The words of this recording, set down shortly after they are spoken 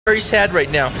very sad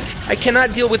right now. I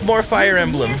cannot deal with more Fire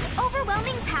Emblem.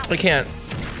 I can't.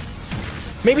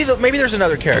 Maybe there's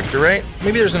another character, right?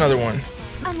 Maybe there's another one.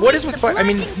 What is with Fire? I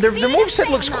mean, their moveset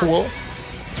looks cool.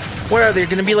 What are they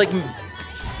gonna be like?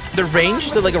 The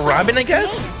range? They're like a Robin, I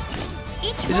guess.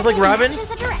 Is it like Robin?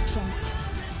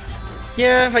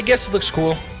 Yeah, I guess it looks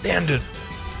cool. Damn, dude.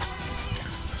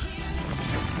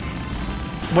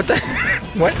 What the?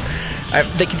 What?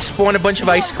 They can spawn a bunch of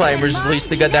ice climbers. At least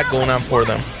they got that going on for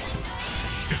them.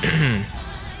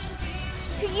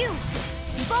 To you,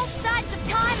 both sides of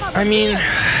time are I mean,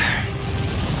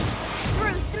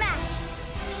 through smash.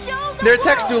 Show the their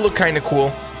attacks do world. look kind of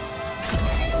cool.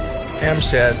 I'm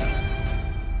sad.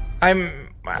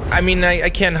 I mean, I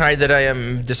can't hide that I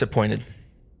am disappointed.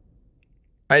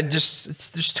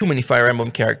 There's too many Fire Emblem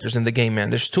characters in the game, man.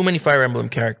 There's too many Fire Emblem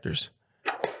characters.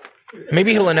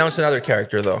 Maybe he'll announce another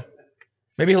character, though.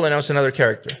 Maybe he'll announce another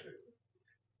character.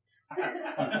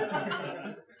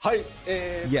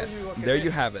 Yes, there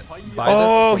you have it.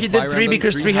 Oh, he did 3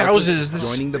 because 3 houses. This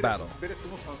joining the battle.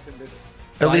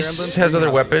 At least has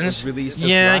other weapons.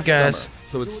 Yeah, I guess. Summer,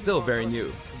 so it's still very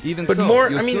new. Even but so, more,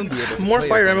 you'll I mean, soon be able to more play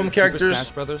Fire it Emblem with Super characters.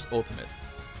 Smash Brothers Ultimate.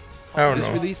 I don't This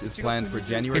know. release is planned for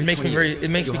January. It makes me 28th. it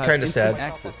makes You'll me have kind of instant sad.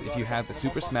 access if you have the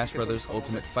Super Smash Brothers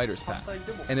Ultimate Fighters Pass,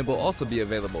 and it will also be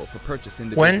available for purchase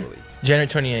individually. When? January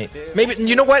 28th. Maybe,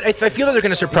 you know what? I feel that they're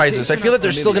going to surprise us. I feel that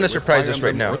they're still going to surprise us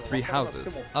right now. 3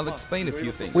 houses. I'll explain a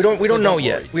few things. We don't know worry.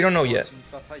 yet. We don't know yet.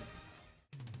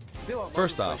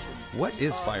 First off, what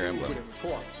is Fire Emblem?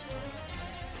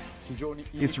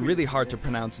 It's really hard to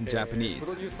pronounce in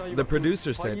Japanese. The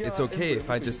producer said it's okay if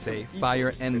I just say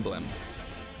Fire Emblem.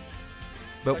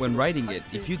 But when writing it,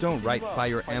 if you don't write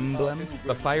Fire Emblem,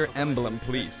 the Fire Emblem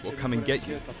police will come and get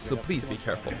you, so please be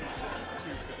careful.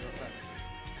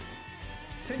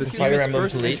 The Fire series' Emblem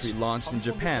first police? entry launched in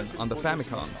Japan on the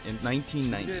Famicom in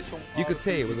 1990. You could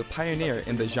say it was a pioneer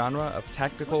in the genre of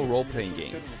tactical role-playing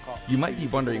games. You might be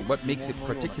wondering what makes it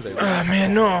particularly... Oh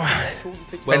man, no.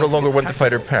 Well, I no longer it's want the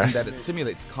fighter tactical in pass. that it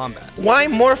simulates combat. Why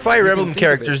more Fire You can Emblem think of it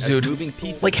characters, as dude? moving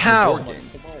pieces Like of a how? board game.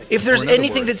 If there's Or in other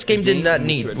anything words, this game the did not you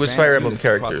need to was advance Fire Emblem units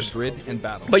across characters. the grid and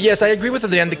battle. But yes, I agree with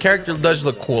the end. The character does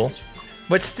look cool.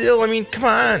 But still, I mean, come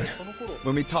on.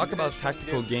 When we talk about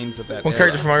tactical games of that One era,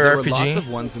 character from our there were RPG? lots of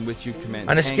ones in which you command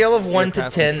On a tanks, scale of 1 to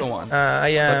aircraft, 10, and so on. I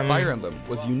am But Fire Emblem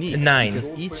was unique 9. because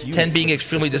each unit 10 being was a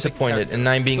extremely specific disappointed, character, and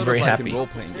 9 being sort very of like happy. in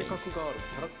role-playing games.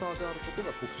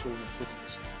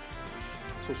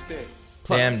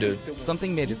 Plus, Damn, dude.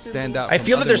 something made it stand out. I from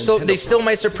feel that other they Nintendo still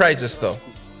might surprise us, though.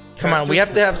 Come on, we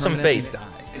have to have some permanently faith. die.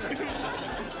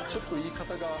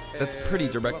 That's pretty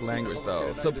direct language,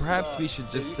 though, so perhaps we should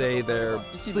just say they're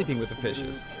sleeping with the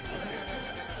fishes.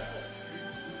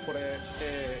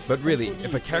 But really,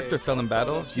 if a character fell in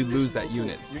battle, you'd lose that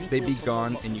unit. They'd be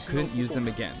gone and you couldn't use them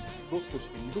again.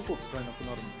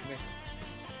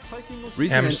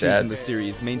 Recent I'm entries sad. in the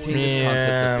series maintain this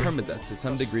concept of permadeath to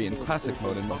some degree in classic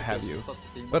mode and what have you.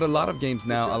 But a lot of games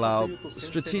now allow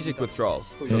strategic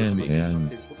withdrawals, so to speak.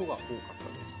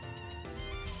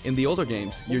 In the older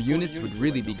games, your units would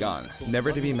really be gone,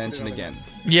 never to be mentioned again.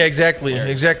 Yeah, exactly.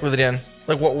 Exactly, Dan.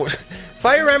 Like, what?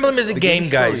 Fire Emblem is a game,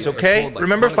 guys, okay?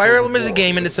 Remember, Fire Emblem is a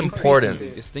game and it's important.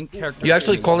 You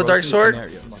actually call it Dark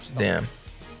Sword? Damn.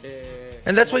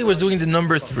 And that's why he was doing the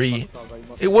number 3.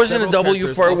 It wasn't a W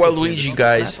for Waluigi,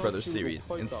 guys.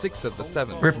 In 6 of the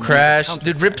 7. Rip Crash.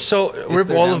 Dude, rip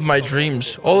all of my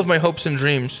dreams. All of my hopes and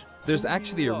dreams. There's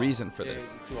actually a reason for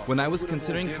this. When I was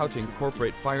considering how to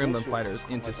incorporate Fire Emblem Fighters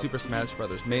into Super Smash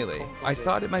Bros. Melee, I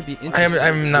thought it might be interesting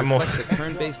I'm not to more reflect the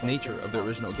turn-based nature of the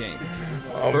original game.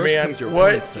 Oh First man, comes your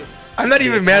what? opponent's turn. I'm not They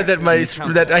even attack mad that and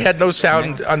you that I had no counter. sound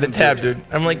Next on the comes tab, your dude.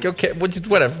 I'm like, okay,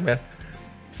 whatever, man.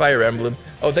 Fire Emblem.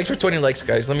 Oh, thanks for 20 likes,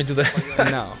 guys. Let me do that. And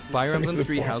now, Fire Emblem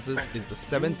Three Houses is the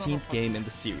 17th game in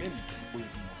the series.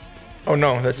 Oh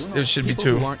no, it should be People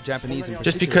who 2. aren't Japanese in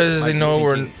Just particular because they might know be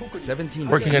we're thinking, 17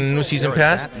 working on a games? new season There are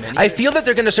pass. that many? I feel that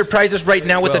they're gonna surprise us right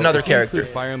now with Well, another if you include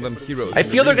character. Fire Emblem Heroes I in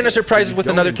the feel they're gonna remix, surprise us you with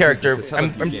don't another include character. the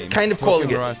fatality I'm game, kind of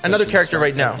calling it. Pokemon Another Session character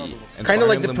right now. Strategy, and Kind of Fire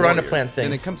like the Emblem Piranha Warrior, Plant And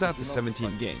thing. it comes out to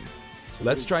 17 games.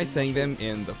 Let's try saying them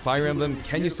in the Fire Emblem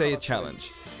Can You Say It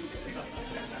challenge.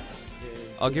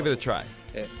 I'll give it a try.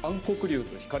 暗黒竜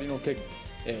と光の剣、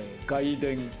外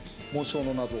伝紋章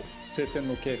の謎、聖戦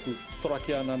の系譜、トラ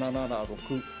キア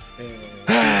776。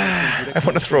I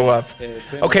want to throw up.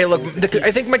 Okay, look,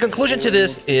 I think my conclusion to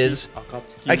this is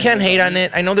I can't hate on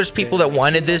it. I know there's people that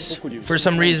wanted this for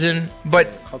some reason, but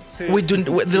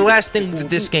the last thing that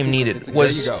this game needed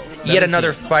was yet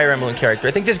another Fire Emblem character.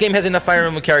 I think this game has enough Fire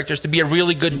Emblem characters to be a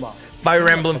really good Fire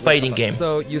Emblem fighting game.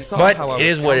 So you saw But how I it was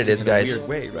is what it is, counting in a guys. weird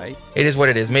way, right? It is what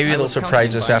it is. Maybe I they'll was counting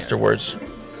surprise us binary. afterwards.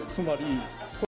 つまり